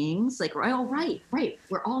human beings. Like, oh, right.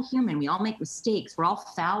 We're all human. We all make mistakes. We're all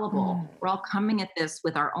fallible. We're all coming at this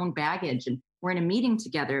with our own baggage. And we're in a meeting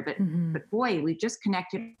together. But boy, we just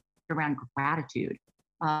connected around gratitude.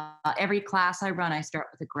 Every class I run, I start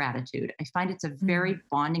with a gratitude. I find it's a very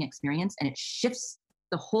bonding experience, and it shifts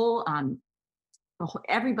the whole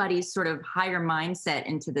everybody's sort of higher mindset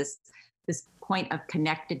into this point of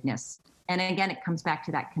connectedness. And again, it comes back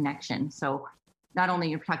to that connection. So not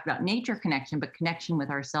only you're talking about nature connection, but connection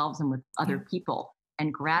with ourselves and with other people.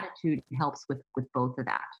 And gratitude helps with both of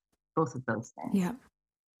those things. Yeah.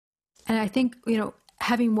 And I think,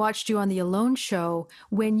 having watched you on the Alone show,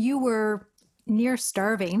 when you were near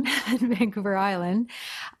starving in Vancouver Island,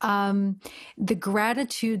 the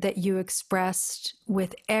gratitude that you expressed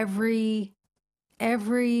with every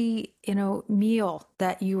meal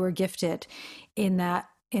that you were gifted in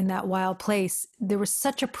that wild place, there was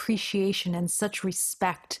such appreciation and such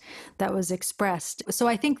respect that was expressed. So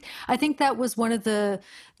I think that was one of the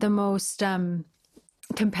most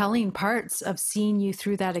compelling parts of seeing you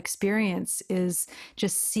through that experience, is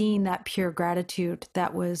just seeing that pure gratitude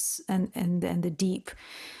that was, and the deep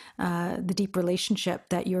relationship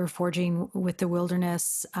that you're forging with the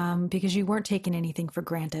wilderness, because you weren't taking anything for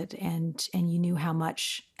granted, and you knew how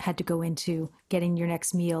much had to go into getting your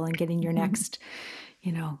next meal and getting your next,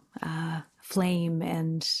 flame,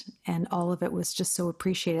 and all of it was just so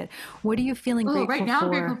appreciated. What are you feeling grateful right now? For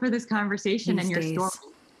I'm grateful for this conversation and your story.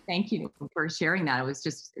 Thank you for sharing that.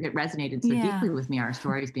 It resonated so deeply with me, our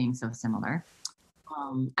stories being so similar.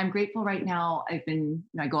 I'm grateful right now. I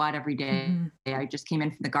go out every day. I just came in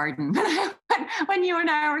from the garden when you and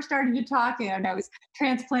I were starting to talk, and I was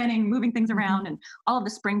transplanting, moving things around, and all of the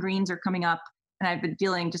spring greens are coming up. And I've been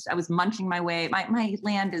I was munching my way. My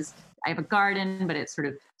land I have a garden, but it sort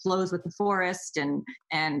of flows with the forest, and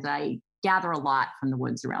I gather a lot from the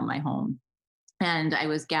woods around my home. And I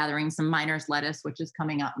was gathering some miner's lettuce, which is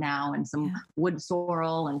coming up now, and some wood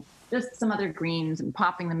sorrel, and just some other greens, and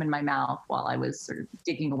popping them in my mouth while I was sort of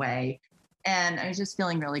digging away. And I was just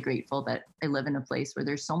feeling really grateful that I live in a place where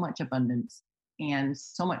there's so much abundance and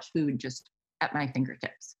so much food just at my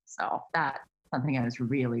fingertips. So that's something I was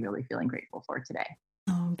really, really feeling grateful for today.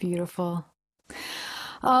 Oh, beautiful.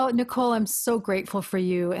 Oh, Nicole, I'm so grateful for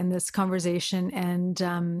you and this conversation, and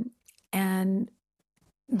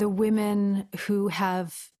the women who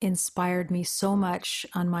have inspired me so much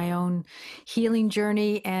on my own healing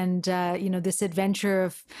journey, and this adventure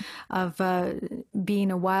of being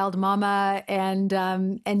a wild mama and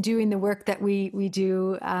doing the work that we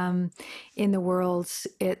do in the world.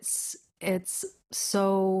 It's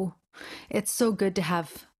so good to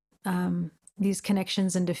have these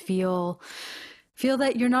connections and to feel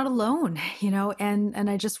that you're not alone, and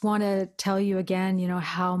I just want to tell you again,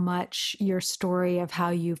 how much your story of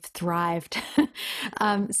how you've thrived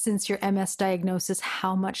since your MS diagnosis,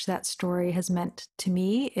 how much that story has meant to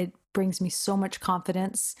me. It brings me so much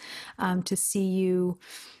confidence to see you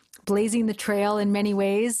blazing the trail in many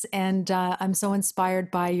ways. And I'm so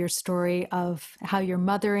inspired by your story of how you're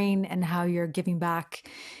mothering and how you're giving back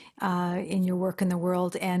in your work in the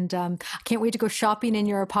world. And I can't wait to go shopping in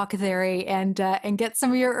your apothecary and get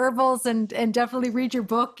some of your herbals and definitely read your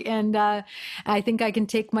book. And I think I can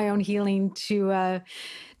take my own healing to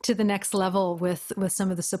the next level with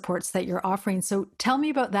some of the supports that you're offering. So tell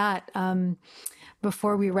me about that.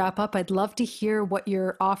 Before we wrap up, I'd love to hear what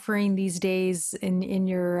you're offering these days in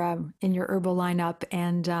your herbal lineup,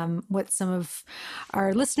 and what some of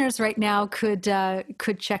our listeners right now could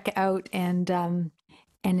check out and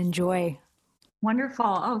enjoy. Wonderful.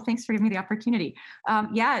 Oh, thanks for giving me the opportunity.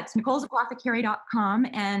 It's Nicole'sApothecary.com.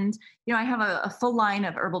 And, I have a full line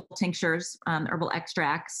of herbal tinctures, herbal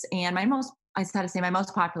extracts. And my most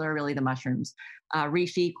popular are really the mushrooms,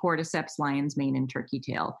 reishi, cordyceps, lion's mane, and turkey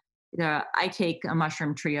tail. I take a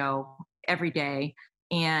mushroom trio every day,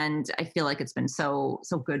 and I feel like it's been so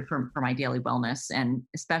good for my daily wellness, and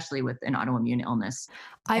especially with an autoimmune illness.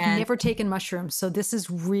 I've never taken mushrooms, so this is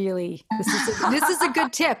a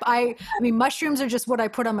good tip. I mean, mushrooms are just what I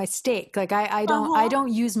put on my steak. Like I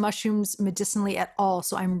don't use mushrooms medicinally at all,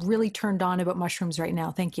 so I'm really turned on about mushrooms right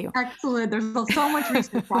now. Thank you. Excellent. There's so much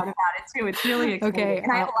research out about it too. It's really exciting. Okay.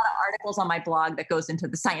 And I have a lot of articles on my blog that goes into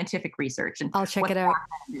the scientific research, and I'll check it out.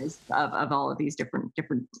 Is of all of these different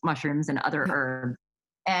mushrooms and other herbs.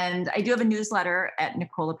 And I do have a newsletter at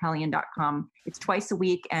NicoleAPelian.com. It's twice a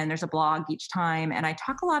week, and there's a blog each time. And I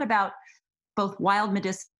talk a lot about both wild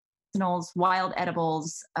medicinals, wild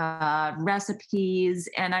edibles, recipes,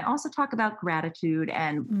 and I also talk about gratitude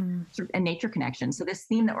and nature connection. So this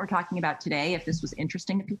theme that we're talking about today, if this was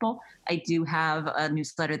interesting to people, I do have a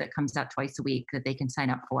newsletter that comes out twice a week that they can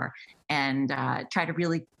sign up for, and try to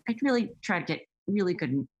get really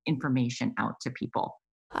good information out to people.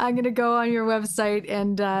 I'm going to go on your website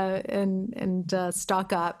and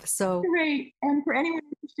stock up. So great. And for anyone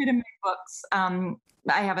interested in my books, I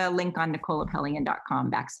have a link on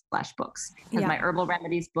NicoleAPelian.com/books. Because my herbal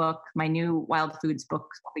remedies book, my new wild foods book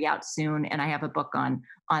will be out soon, and I have a book on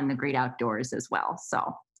the great outdoors as well.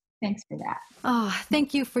 So thanks for that. Oh,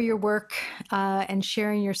 thank you for your work and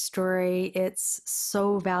sharing your story. It's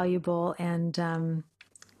so valuable, and I'm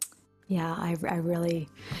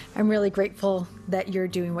really grateful that you're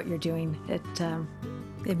doing what you're doing. It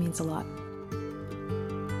means a lot.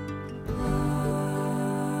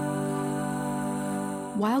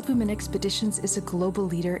 Wild Women Expeditions is a global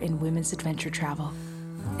leader in women's adventure travel,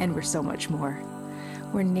 and we're so much more.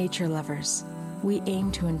 We're nature lovers. We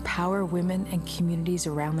aim to empower women and communities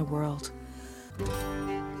around the world.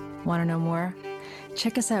 Want to know more?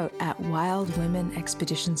 Check us out at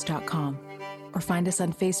wildwomenexpeditions.com. or find us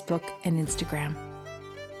on Facebook and Instagram.